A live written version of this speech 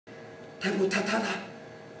太不他，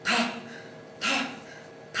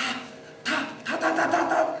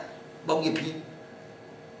望一片。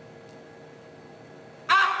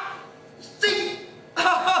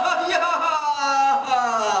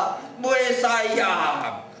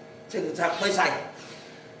 呀，这个才袂使，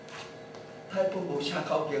太本无啥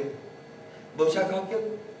口径，无啥口径，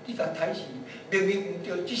你甲睇死，明明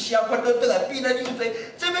有着，一声烦恼倒来变来又济，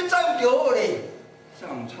这要怎有着好咧？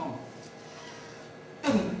上唱，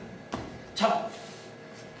唱，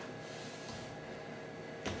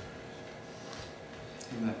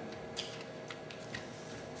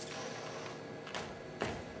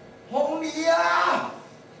红梨呀，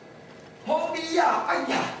红梨呀，哎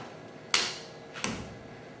呀！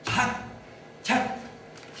 枪！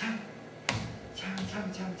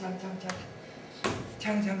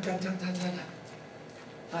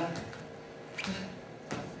哎，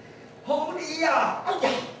红梨呀！哎呀，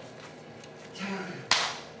枪！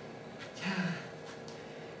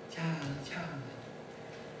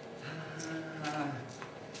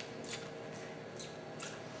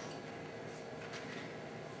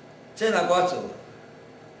这若我做，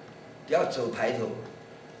要做排头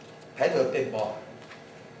变波，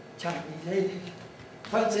枪！你这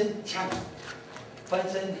翻身枪，翻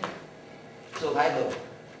身做排头。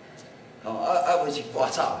 哦，袂是割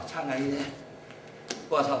草，唱啊伊咧，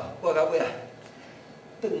割草，割到尾啊，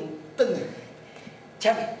转，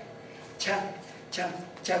枪，转，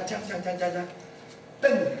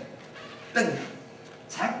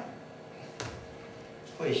长，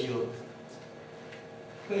退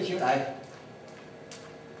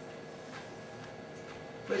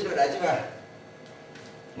休来，即摆，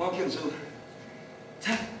我庆祝，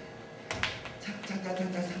唱。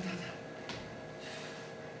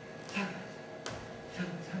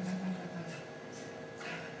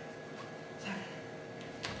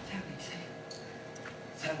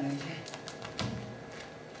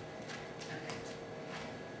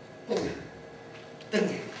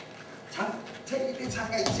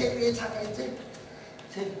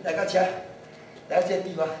 来到车，来到这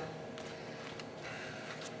地方，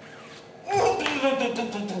马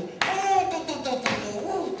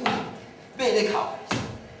咧哭，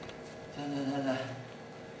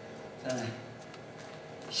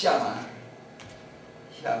下马，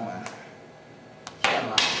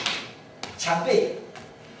长背，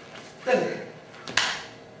蹬，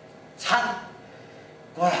长，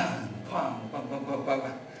咣，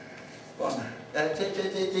这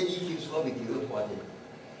你就是我未记好看者。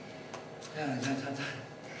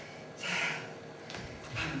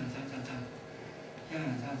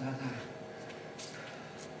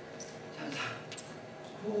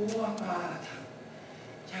 呼啊！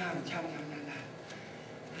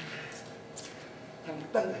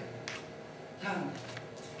唱，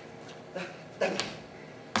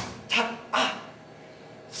唱啊！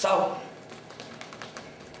烧，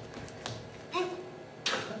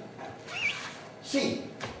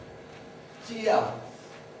是了。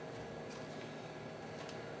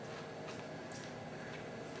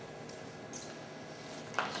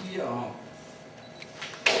 是哦，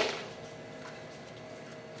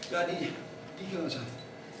那你叫啥？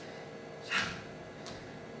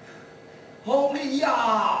红梨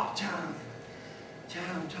呀，唱，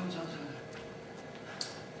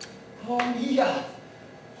红梨呀，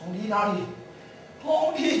红梨哪里？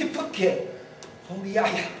红梨不见，红梨哎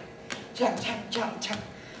呀，唱，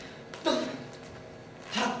噔，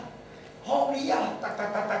唱，红梨呀，哒，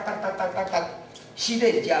系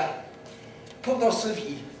列的家，碰到尸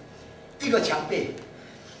体。 一个墙背，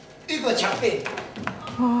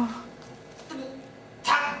啊！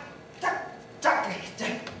擦，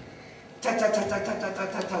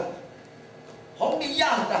红梨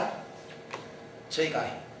呀的，吹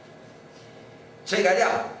改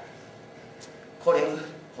了，可能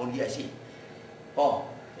红梨也是，哦，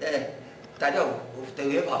大家有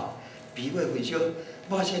电话炮，脾胃回烧，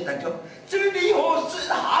马上当中，这离火是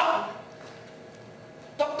行，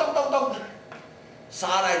咚，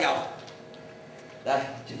杀来了。 来，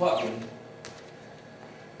一块面，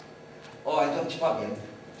安种一块面，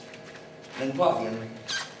两块面，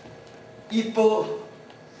一煲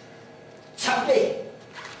插背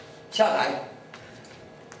下来，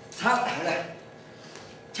插来了，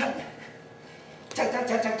插，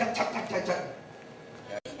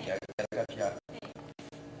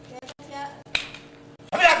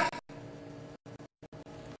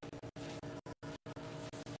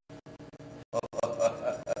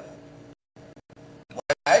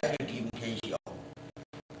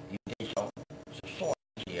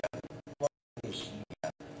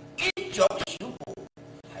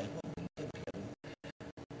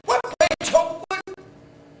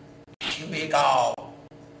袂到，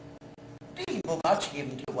你无甲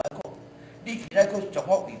寻着我讲，你今仔佫将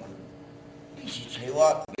我围困，你是找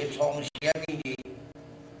我要创啥物呢？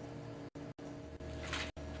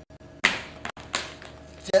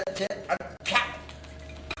这啊啪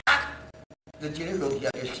啪，就一个落去啊，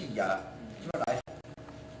就死啊！怎么来？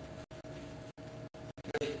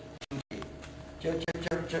这日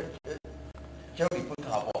本脚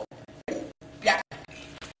步，啪，啪啪。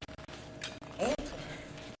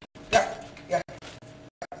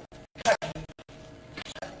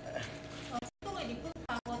讲的日本脚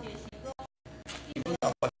步就是讲，日本脚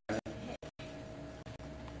步，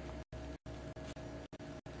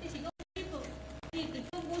你是讲日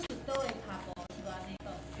本武术刀的脚步是吧？那个。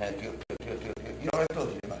嘿，对，伊拢咧做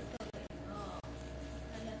些嘛，哦，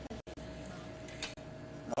大家看见了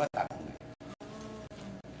拢咧打工的。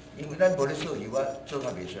因为咱无咧做戏，我做嘛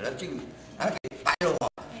袂出，咱只有啊个摆落嘛。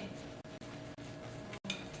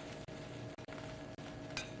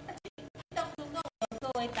当初讲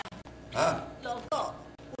logo的档，啊， logo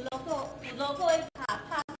有 logo 的拍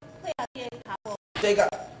配合这个脚步，这个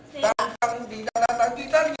当当滴当当当滴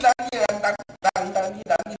当滴当滴当当当当滴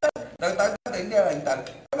当滴当当当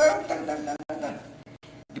当当当当，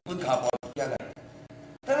日本脚步一样的。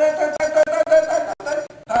当当当当当当当当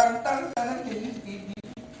当当当滴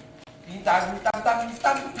当当当当，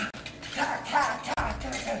咔咔咔咔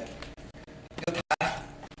咔，有弹，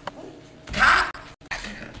咔，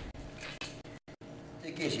这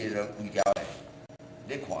个是人规条的，你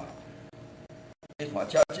看，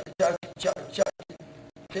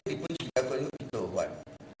这日本时代嗰啲做法，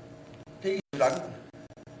这人，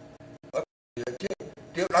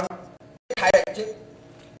这人睇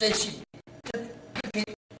这是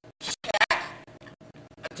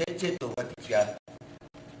这做法底下，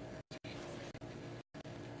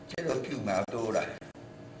这都救命刀啦。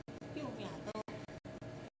救命刀。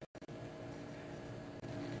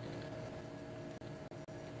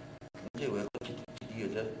这话一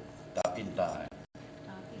个打便当的，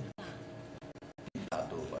便当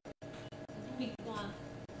刀法，便当。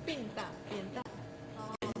便当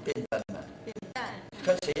嘛。扁担。看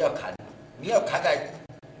谁要砍，你要砍在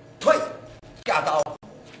退，架刀，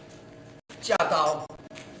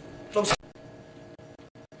中间。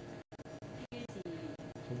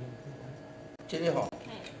这个吼，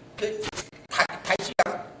这台戏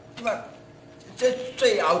人，即嘛，这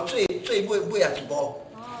最后最尾啊一幕，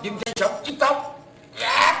林天祥一刀，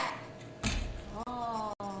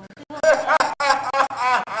哦。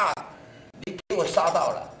你给我杀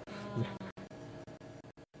到了。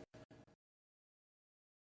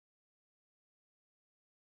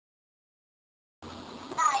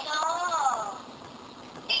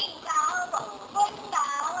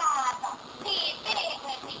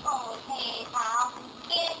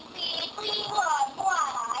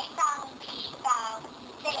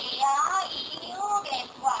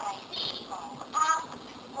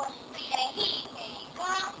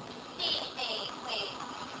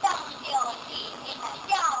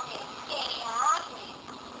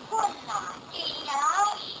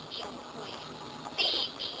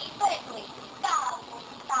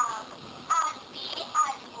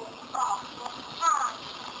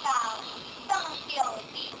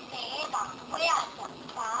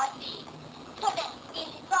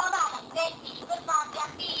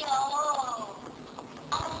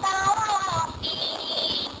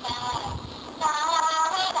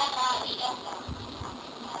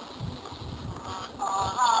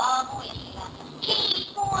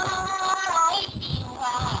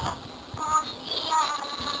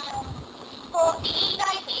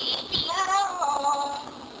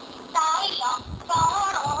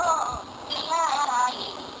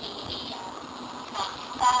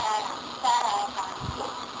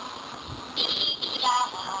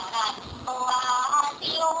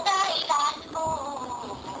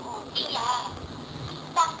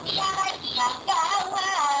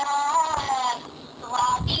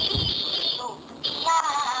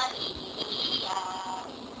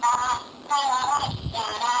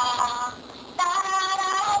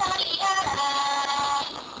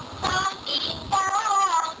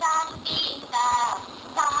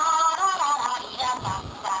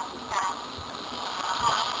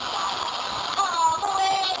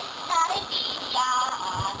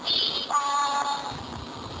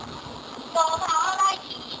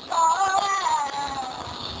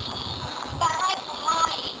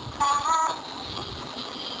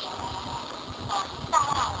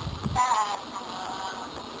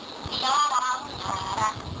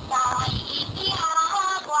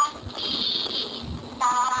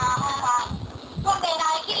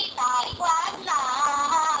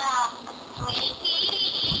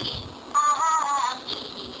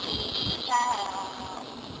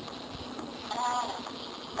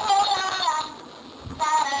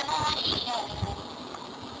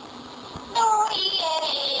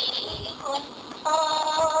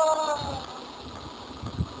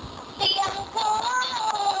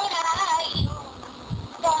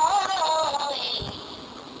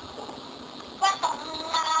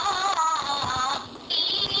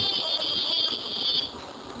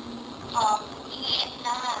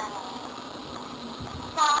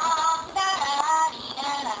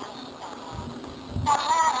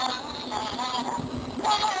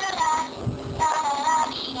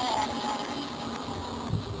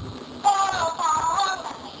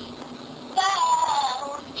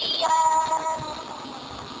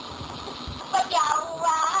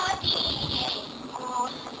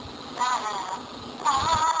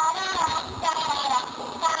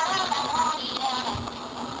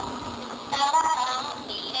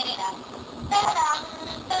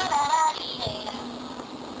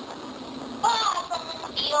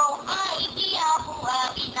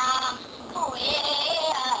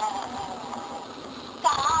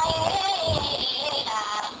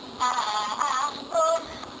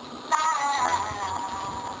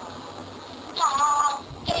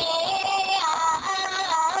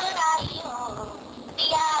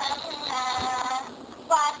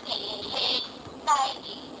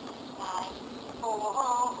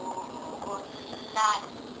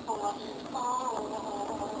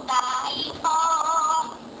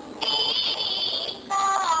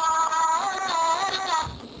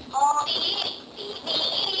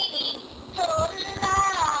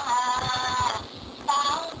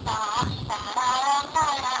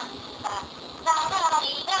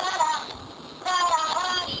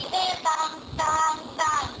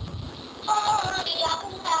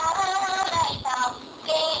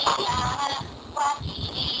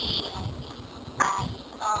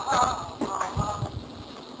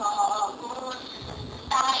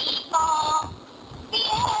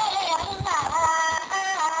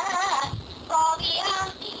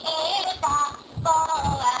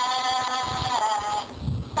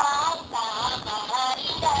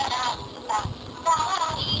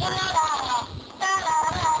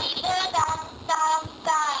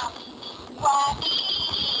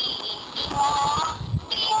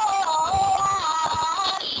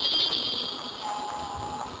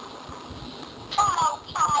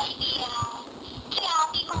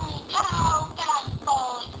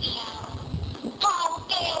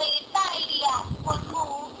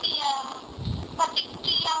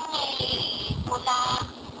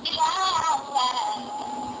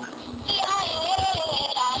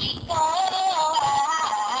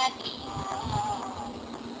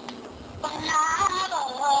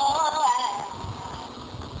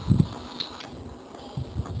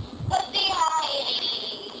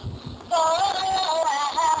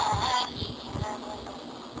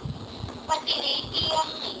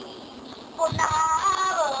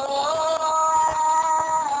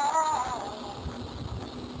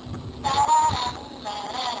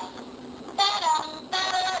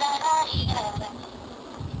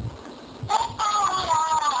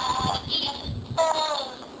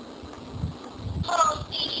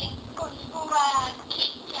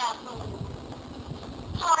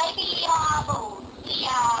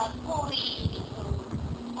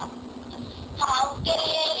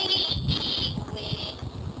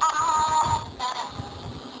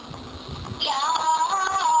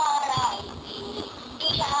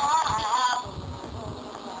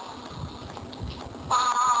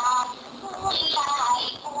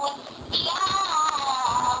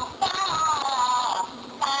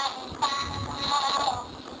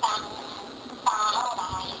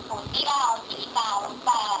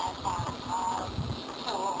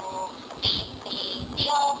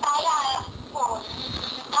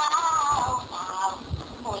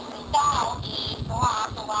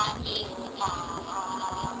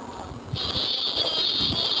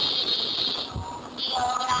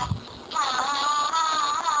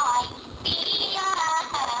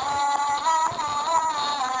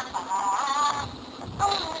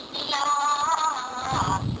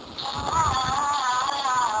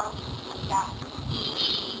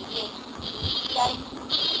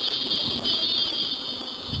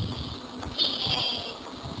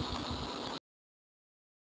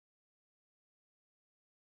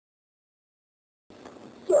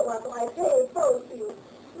大体报酬，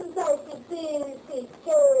现在是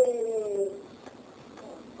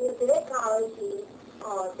就是咧考的时，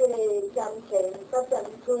这个奖钱甲奖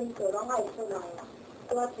金就拢爱出来啦。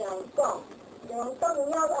我常讲，从当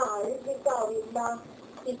了啊，你去教育啦，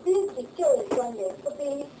一边是叫伊专业，一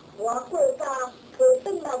边我过家，就转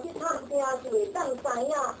来去探听，就会当知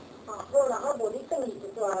影，好啦，啊无你转去就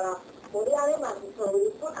煞啦，无你安尼嘛是做伊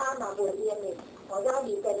不安嘛袂用的。我家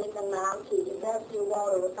里边两人去遐收五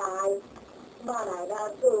路台，买来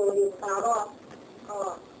啦做零茶咯，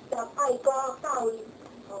食爱歌教育，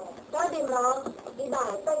家庭人你来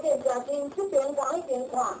再见家庭，这边讲一边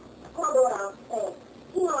看无人，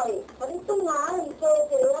因为把你转来安尼坐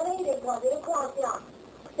坐安尼一直看一直看啥，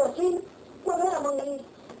小心，我来问伊，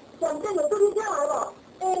上正就对你遮来无？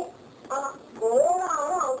无啦，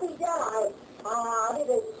哪有对遮来？你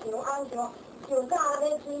就是想安像甲安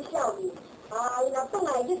尼取笑伊。伊若转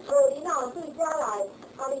来去找你，哪有对遮来？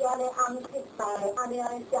你安尼暗失败，安尼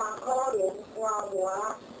真可怜，活活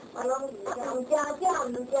拢毋正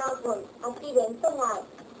困，既然转来，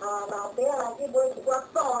老爸来去买一寡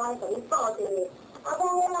布啊，互伊布一下。讲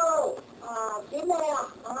了，真诶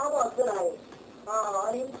我出来，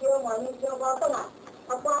恁小我转来，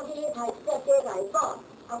赶紧开只来布，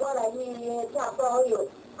我来去吃布油，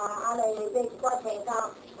安尼买一寡青椒，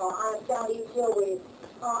加你小话。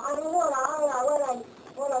安尼好啦，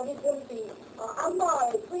我来去准备，安某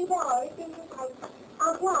的水某的，你进去开，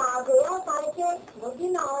看下台阶，无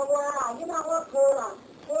囡仔我啦，囡仔我靠啦，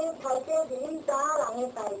迄台阶是恁查人的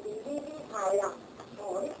代志，你开啦，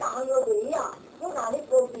你打药袂晓，我拿你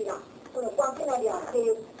过去啦，我就赶紧来掠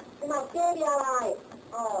鸡，你嘛鸡掠来，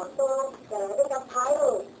都你甲抬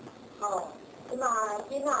好，你嘛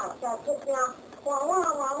囡仔才出声，换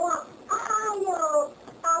我，哎哟，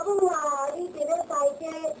阿母啊，你伫咧在家，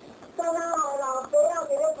敢若吼老爸仔伫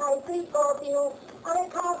咧开水锅场，安尼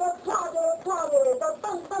骹搁踹着，都蹦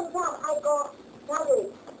吵，爱哥，听着。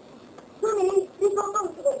孙女，你搁讲一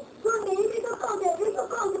个，孙女，你搁讲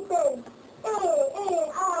一遍，哎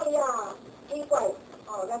呀，奇怪，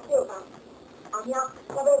哦，咱笑吧，阿兄，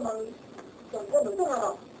我要问伊，上课就转来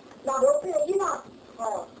咯，若无这个囡仔，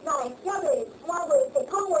哦，若会晓袂满话会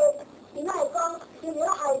讲话，伊若会讲，因为我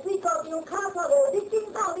海水锅场骹错着，你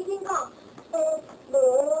紧讲，无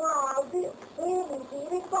啊，你毋是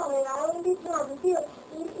你讲的啦，你听毋对，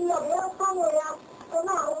伊也袂晓讲话啊，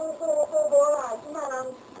哪无啦，即摆人。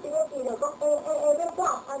伊咧记着讲，要讲，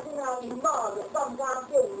啊，即下因某就放假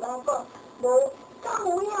叫伊妈讲，无，敢有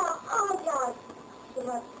影，哎呀，即摆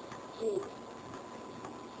是，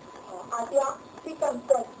阿爹，你敢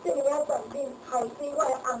说这个要转变海水我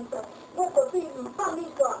会红色，我绝对毋放你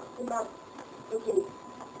煞，即摆就是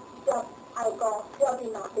叫爱哥叫你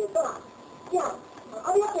拿袂转，这样，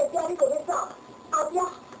啊，你还袂听，你就要走，阿爹，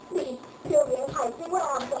你表明海水我会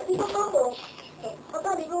红色，你搁讲无？啊，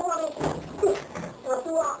等你讲我咧。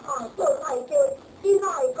拄啊，做太多，囡仔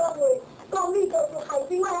会讲话，讲你就是害死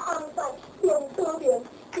我的红仔，用多面，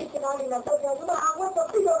是今仔日若做听什么我就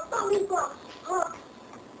比着放你煞，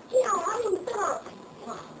囝啊，你毋转来，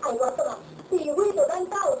爱我转来，除非就咱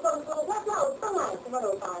家有状况，我才有转来，什么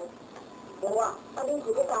落台，无啊，恁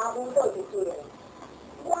是要甲我讲做一句嘞，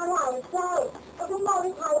我哪会知？阮某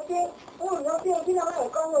咧开车，我毋晓这个囡仔哪会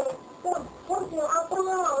讲话。我像阿公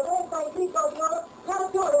啊，咧在水沟场，跳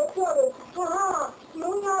着，有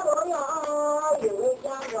影无了，哎呦，咧声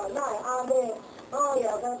原来安尼，哎呀，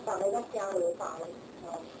咱逐个咧听落台，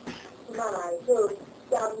即摆来做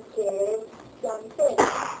咸底，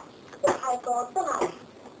叫爱哥转来，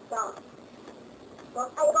走，讲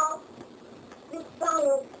爱哥，你怎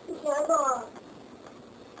样？你听安怎？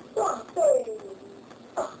断底，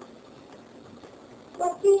我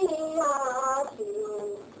记啊就。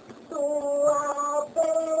拄啊爸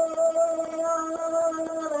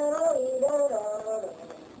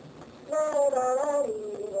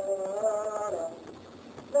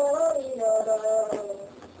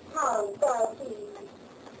好家己，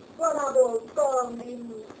我若无讲恁毋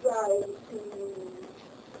知是，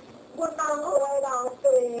阮人好的老爸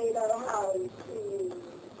来害死，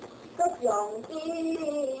搁上帝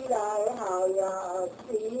来害也死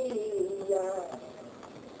啊！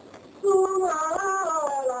主啊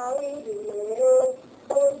来了，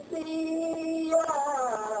天时啊，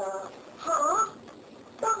哈，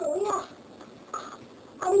敢有影？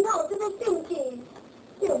你哪有这个证据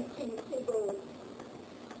这个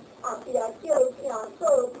后壁叫声做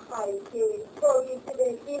歹事，所以这个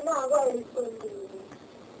囡仔我会顺利。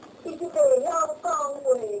伊这个会晓讲话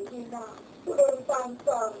囡仔，不能单纯。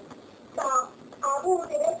到阿母伫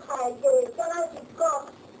咧开价，敢若是讲。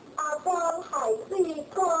阿公海水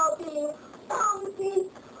锅边当时，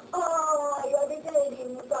哎呀，你这啉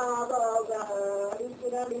茶无啊？你今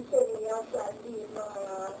仔日这么啊善啉啊？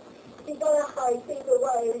你今仔海水对我的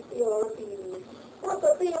小弟，我绝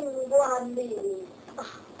对唔愿意。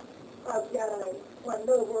到这来烦恼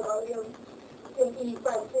无路用，先医办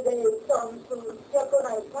这个状事，才过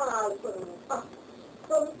来拍算。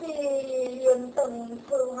总是用长处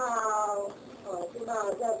好。即马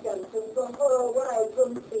才讲成讲好，我来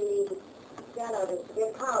准备，才来就是要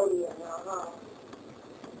考验了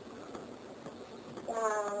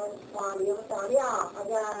换名打了，才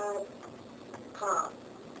考，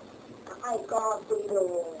爱高对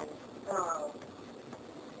咯，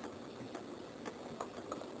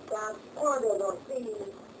才看着落去，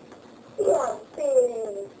点点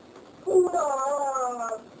苦啊，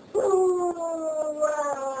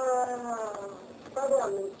咱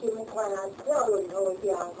人心快啊，跳落好调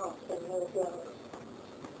吼，真好调。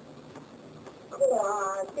看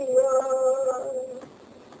着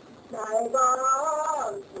来往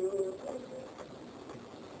事，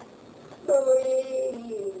对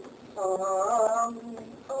方。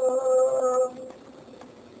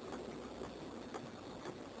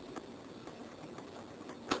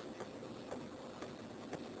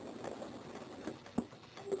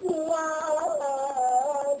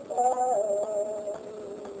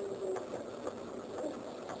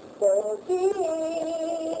手机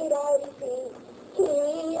来是起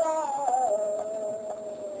啊，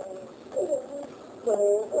社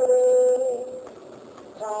会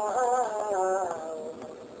好，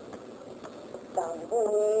当回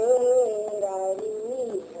来你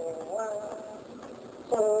我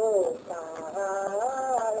好家了，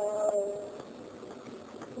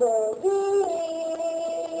无你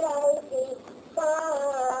来是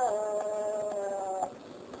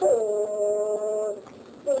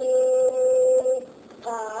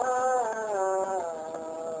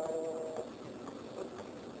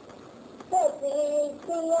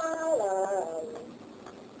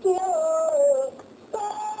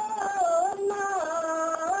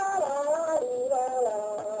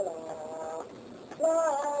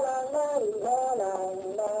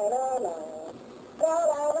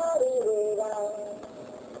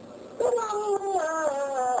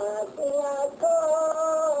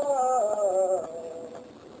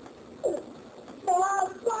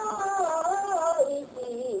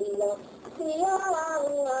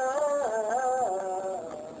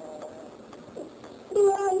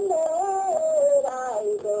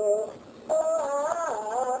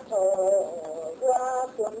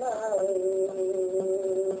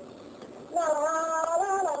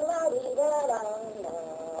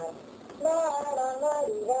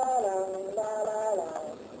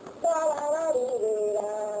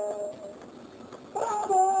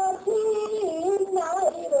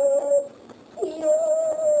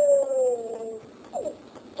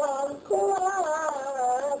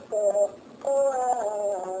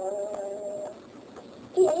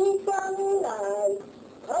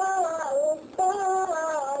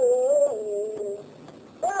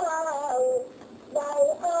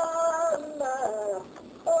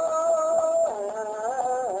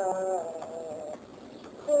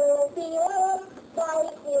tiếng tay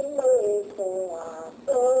in lời xòa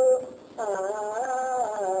tơ ta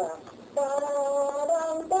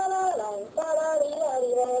đang ta làng ta la đi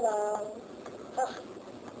làng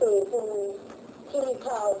từ từ khi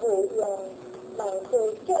khảo vụ lòng bằng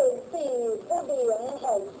từ chơi xì có điểm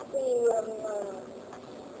hồng xiêm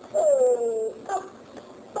ấp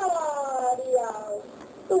ta đi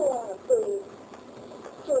tua từ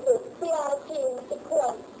chủ tịch bia chim thực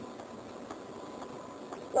quan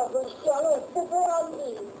là một số lượng phúc quan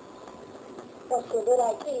gì và sự đưa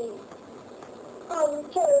lại thì ăn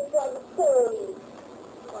chơi quan cười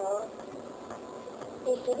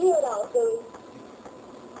thì chỉ đi nào từ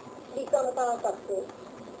đi công ta tập sự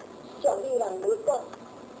chẳng đi làm đối con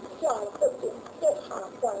chẳng tự chủ kết hạ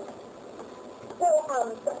quan vô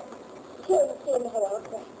ăn sợ thiên xin hóa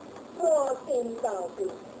ra mua xin đào tử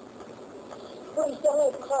vì trong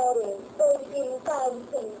ngày kho đến tôi in tan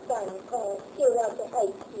tình cảnh kho chiều ra cho hay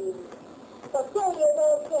chi và cho yêu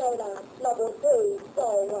đâu theo là một thời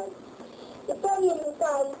tỏ hoàn thì tôi in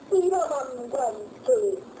tan đi vào hầm quần thì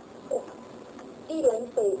đi đến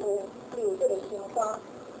từ hồ liều cho để sinh qua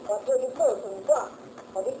và tôi đi phổ sống qua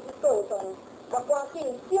và đi phổ sống và qua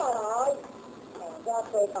xin xia lại ra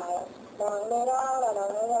thời tài đằng này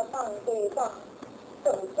là tăng tề tăng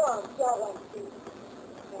tổng trọng xia hoàn chi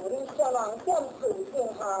đi cho lòng chân thử thiên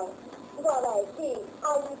hào và lại thì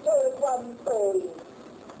ăn chơi quan tội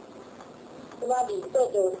và đi tới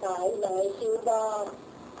đồ thái lại siêu đa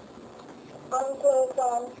ăn chơi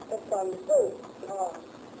con cái phần sự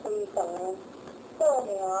thì tổng tô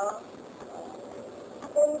nhỏ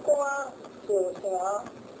hôm qua chiều xéo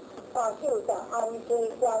và chiều cả ăn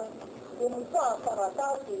chơi quan nhưng ra cả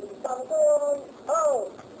ta chỉ tăng cơ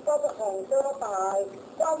có cái hồng cơ bài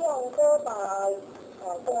có cái hồng cơ bài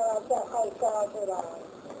cho hay cho tôi là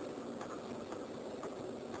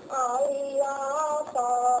ai ta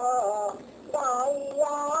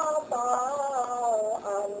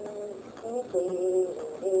anh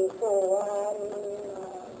thì cô anh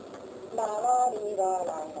la đi la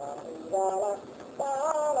la la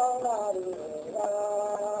la đi la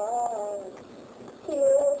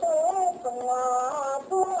chiều thế qua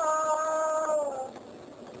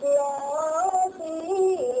chiều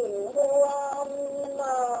xin quan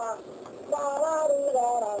la la đi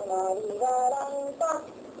la ta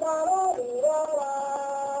la đi la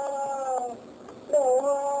đồ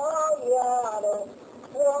ya đồ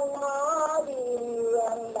vương má đi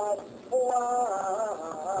anh đặt qua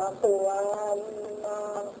tuan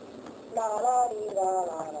la đi la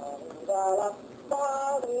ta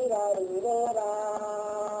đi la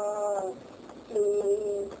đi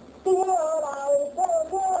tiêu lại cho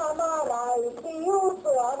mà lại tiêu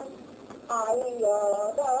chuẩn ai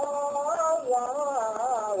ở đó ya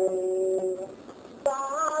ta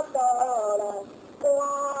đó là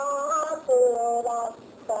qua từ là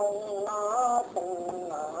tầng la đi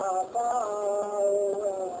la ta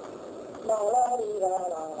đi la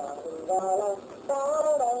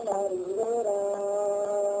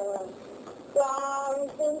quan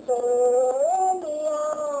xin từ nia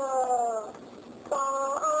ta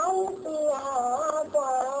ăn tia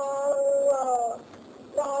qua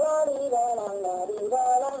la đi la đi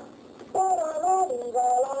la đi la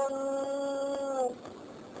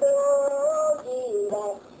đôi gì là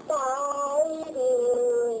tay đi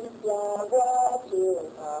và qua chiều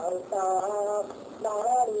thảo ta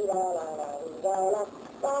la đi la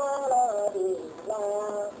ta đi la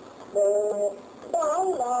đồ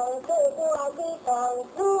đáng lòng chơi qua cái thằng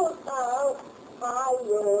chú tao ai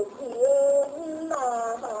ở thiên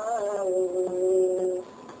mà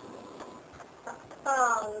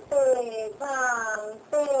sang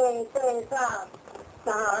tê sang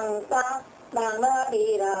đang la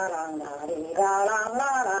đi la đi la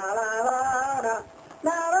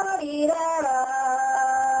đi la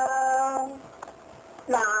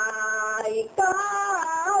lại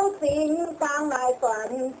cao xin tăng lại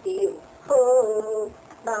toàn chịu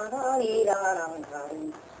la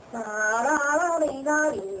đi la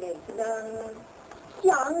đi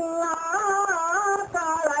chẳng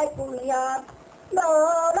ta lại vui đồ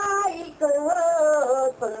lại cơ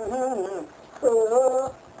phần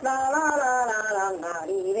la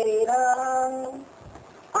đi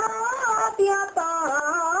tia ta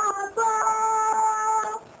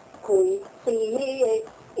khủy xì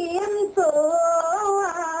yếm số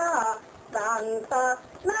đàn ta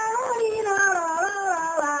la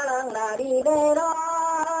đi la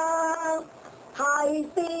hai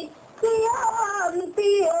xì tiêm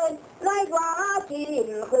tiền lại quá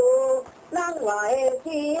chim khô đang ngoài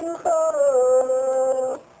chim khô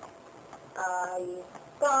ai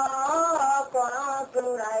có quá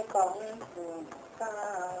cứ lại còn ca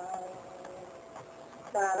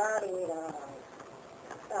哒啦哩啦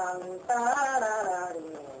啦，哒啦啦哩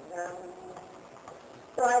啦，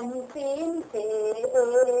关心这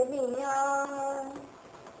命，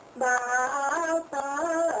马赛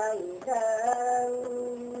人，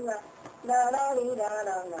啦啦哩啦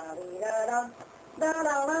啦啦哩啦啦，啦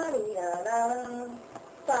啦啦哩啦啦，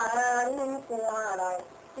山歌来，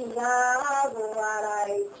家我来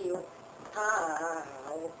就好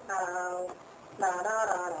好，啦啦啦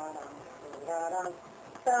啦啦。啦啦，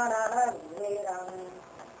啦啦啦啦，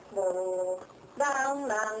无人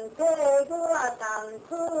人替我当出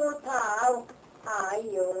头，哎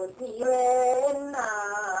呦天啊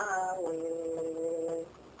喂！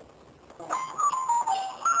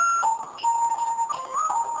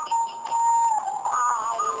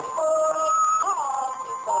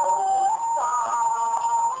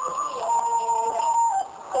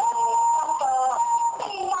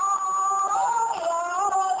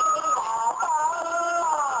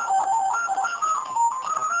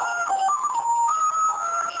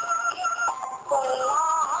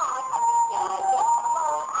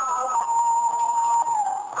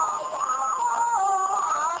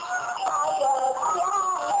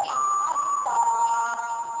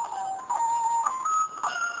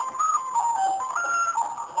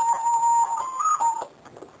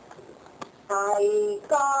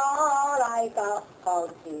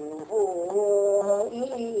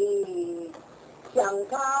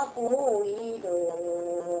不一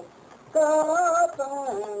路，各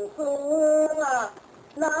种书啊，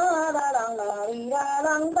啦啦啦啦哩啦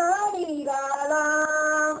啦啦哩啦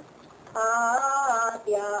啦，啊，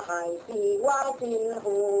这还是我真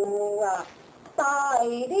富啊，带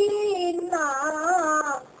恁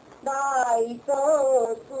啊来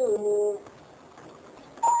做事。